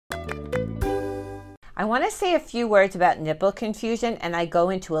I want to say a few words about nipple confusion, and I go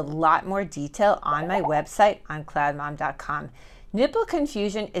into a lot more detail on my website on cloudmom.com. Nipple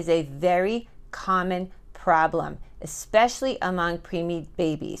confusion is a very common problem, especially among preemie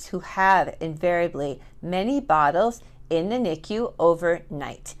babies who have invariably many bottles in the NICU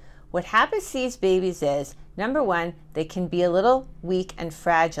overnight. What happens to these babies is, number one, they can be a little weak and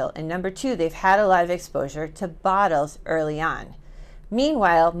fragile, and number two, they've had a lot of exposure to bottles early on.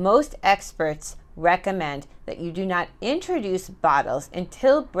 Meanwhile, most experts recommend that you do not introduce bottles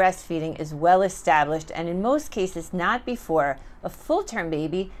until breastfeeding is well established, and in most cases not before a full-term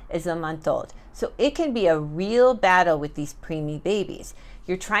baby is a month old. So it can be a real battle with these preemie babies.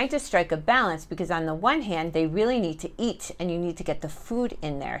 You're trying to strike a balance because on the one hand, they really need to eat, and you need to get the food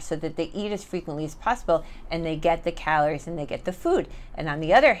in there so that they eat as frequently as possible and they get the calories and they get the food. And on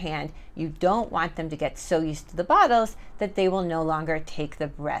the other hand, you don't want them to get so used to the bottles that they will no longer take the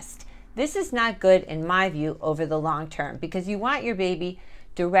breast. This is not good in my view over the long term because you want your baby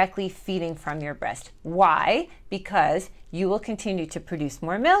directly feeding from your breast. Why? Because you will continue to produce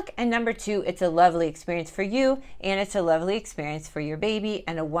more milk, and number two, it's a lovely experience for you and it's a lovely experience for your baby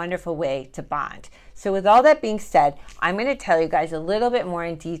and a wonderful way to bond. So with all that being said, I'm going to tell you guys a little bit more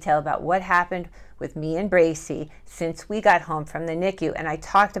in detail about what happened with me and Bracy since we got home from the NICU, and I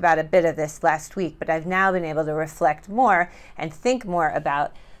talked about a bit of this last week, but I've now been able to reflect more and think more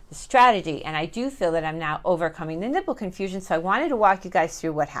about the strategy, and I do feel that I'm now overcoming the nipple confusion, so I wanted to walk you guys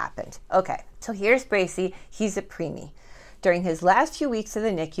through what happened. Okay, so here's Bracy. He's a preemie. During his last few weeks of the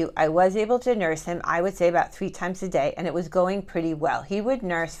NICU, I was able to nurse him, I would say about 3 times a day, and it was going pretty well. He would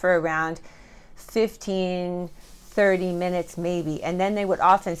nurse for around 15, 30 minutes maybe, and then they would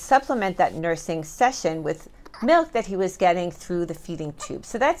often supplement that nursing session with milk that he was getting through the feeding tube.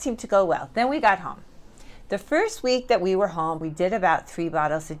 So that seemed to go well. Then we got home. The first week that we were home, we did about 3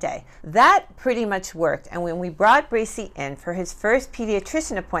 bottles a day. That pretty much worked, and when we brought Bracy in for his first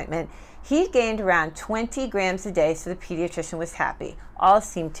pediatrician appointment, he gained around 20 grams a day, so the pediatrician was happy. All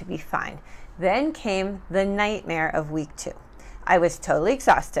seemed to be fine. Then came the nightmare of week 2. I was totally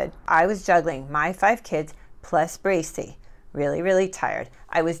exhausted. I was juggling my 5 kids plus Bracy. Really, really tired.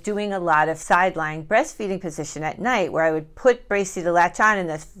 I was doing a lot of side-lying breastfeeding position at night where I would put Bracy to latch on and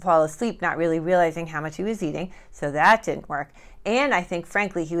then fall asleep, not really realizing how much he was eating, so that didn't work. And I think,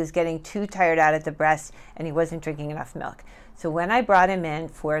 frankly, he was getting too tired out at the breast and he wasn't drinking enough milk. So when I brought him in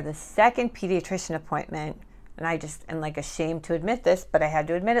for the second pediatrician appointment, and I just am like ashamed to admit this, but I had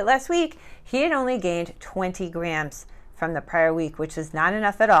to admit it last week, he had only gained 20 grams from the prior week, which was not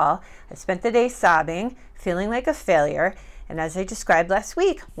enough at all. I spent the day sobbing, feeling like a failure. And as I described last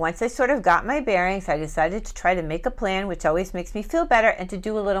week, once I sort of got my bearings, I decided to try to make a plan, which always makes me feel better, and to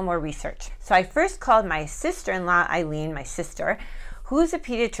do a little more research. So I first called my sister-in-law, Eileen, my sister, who's a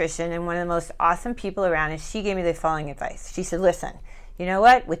pediatrician and one of the most awesome people around, and she gave me the following advice. She said, listen, you know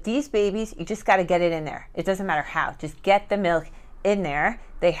what? With these babies, you just got to get it in there. It doesn't matter how. Just get the milk in there.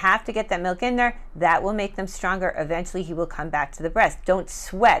 They have to get that milk in there. That will make them stronger. Eventually, he will come back to the breast. Don't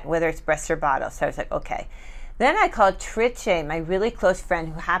sweat, whether it's breast or bottle. So I was like, okay. Then I called Triche, my really close friend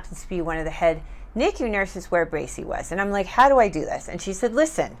who happens to be one of the head NICU nurses where Bracy was. And I'm like, how do I do this? And she said,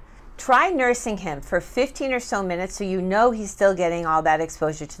 listen, try nursing him for 15 or so minutes so you know he's still getting all that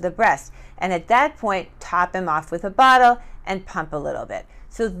exposure to the breast. And at that point, top him off with a bottle and pump a little bit.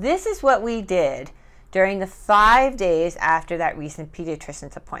 So this is what we did during the 5 days after that recent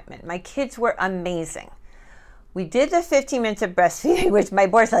pediatrician's appointment. My kids were amazing. We did the 15 minutes of breastfeeding, which my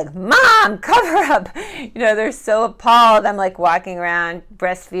boys are like, Mom, cover up. You know, they're so appalled. I'm like walking around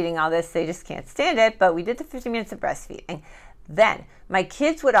breastfeeding all this. They just can't stand it. But we did the 15 minutes of breastfeeding. Then my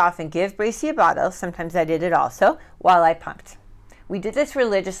kids would often give Bracy a bottle. Sometimes I did it also while I pumped. We did this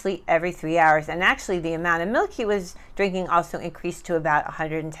religiously every 3 hours. And actually the amount of milk he was drinking also increased to about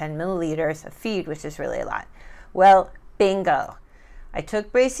 110 milliliters of feed, which is really a lot. Well, bingo. I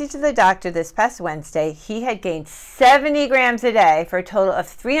took Bracy to the doctor this past Wednesday. He had gained 70 grams a day for a total of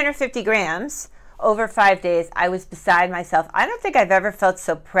 350 grams over 5 days. I was beside myself. I don't think I've ever felt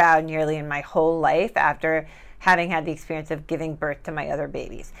so proud nearly in my whole life after having had the experience of giving birth to my other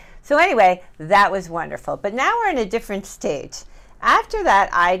babies. So anyway, that was wonderful. But now we're in a different stage. After that,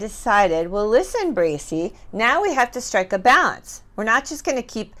 I decided, well, listen, Bracy, now we have to strike a balance. We're not just going to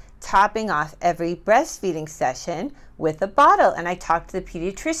keep topping off every breastfeeding session with a bottle. And I talked to the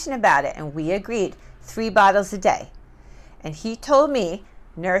pediatrician about it, and we agreed 3 bottles a day. And he told me,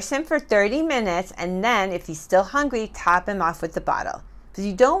 nurse him for 30 minutes, and then if he's still hungry, top him off with the bottle. Because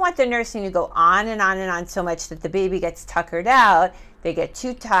you don't want the nursing to go on and on and on so much that the baby gets tuckered out, they get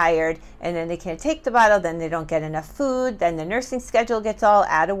too tired, and then they can't take the bottle, then they don't get enough food, then the nursing schedule gets all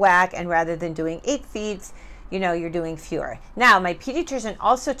out of whack, and rather than doing 8 feeds, you know, you're doing fewer. Now, my pediatrician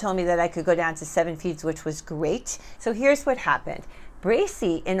also told me that I could go down to 7 feeds, which was great. So here's what happened.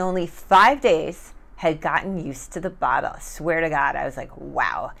 Bracy, in only 5 days, had gotten used to the bottle. Swear to God, I was like,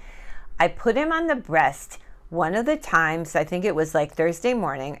 wow. I put him on the breast one of the times, I think it was like Thursday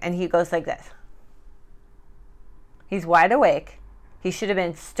morning, and he goes like this. He's wide awake. He should have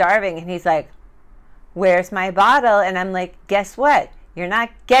been starving, and he's like, where's my bottle? And I'm like, guess what? You're not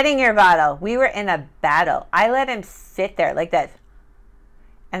getting your bottle. We were in a battle. I let him sit there like that.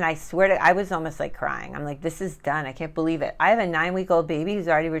 And I swear to, I was almost like crying. I'm like, this is done. I can't believe it. I have a 9-week-old baby who's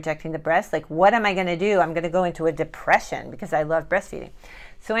already rejecting the breast. Like, what am I going to do? I'm going to go into a depression because I love breastfeeding.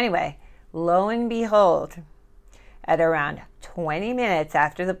 So anyway, lo and behold, at around 20 minutes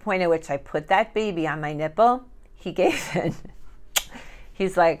after the point at which I put that baby on my nipple, he gave in.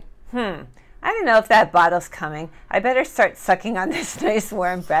 He's like, I don't know if that bottle's coming. I better start sucking on this nice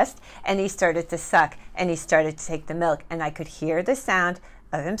warm breast. And he started to suck, and he started to take the milk. And I could hear the sound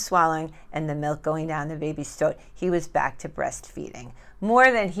of him swallowing and the milk going down the baby's throat. He was back to breastfeeding.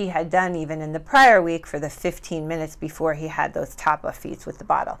 More than he had done even in the prior week for the 15 minutes before he had those top-off feeds with the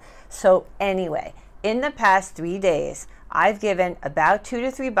bottle. So anyway, in the past 3 days, I've given about 2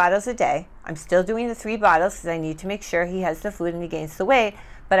 to 3 bottles a day. I'm still doing the 3 bottles because I need to make sure he has the food and he gains the weight.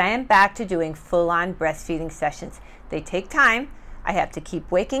 But I am back to doing full-on breastfeeding sessions. They take time. I have to keep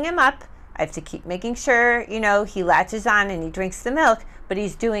waking him up. I have to keep making sure, you know, he latches on and he drinks the milk, but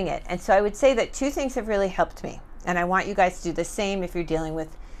he's doing it. And so I would say that 2 things have really helped me. And I want you guys to do the same if you're dealing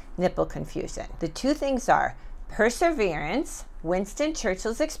with nipple confusion. The 2 things are perseverance, Winston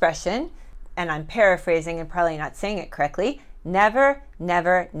Churchill's expression, and I'm paraphrasing and probably not saying it correctly, never,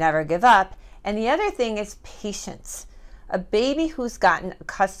 never, never give up. And the other thing is patience. A baby who's gotten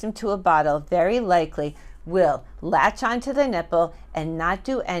accustomed to a bottle very likely will latch onto the nipple and not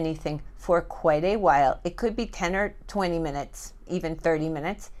do anything for quite a while. It could be 10 or 20 minutes, even 30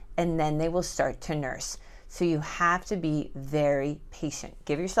 minutes, and then they will start to nurse. So you have to be very patient.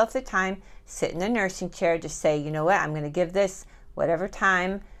 Give yourself the time, sit in the nursing chair, just say, you know what, I'm going to give this whatever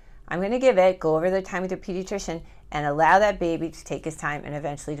time I'm going to give it, go over the time with your pediatrician, and allow that baby to take his time and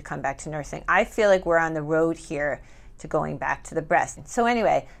eventually to come back to nursing. I feel like we're on the road here to going back to the breast. So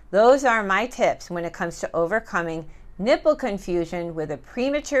anyway, those are my tips when it comes to overcoming nipple confusion with a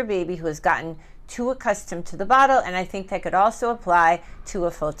premature baby who has gotten too accustomed to the bottle, and I think that could also apply to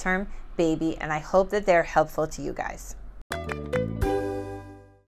a full-term baby, and I hope that they're helpful to you guys.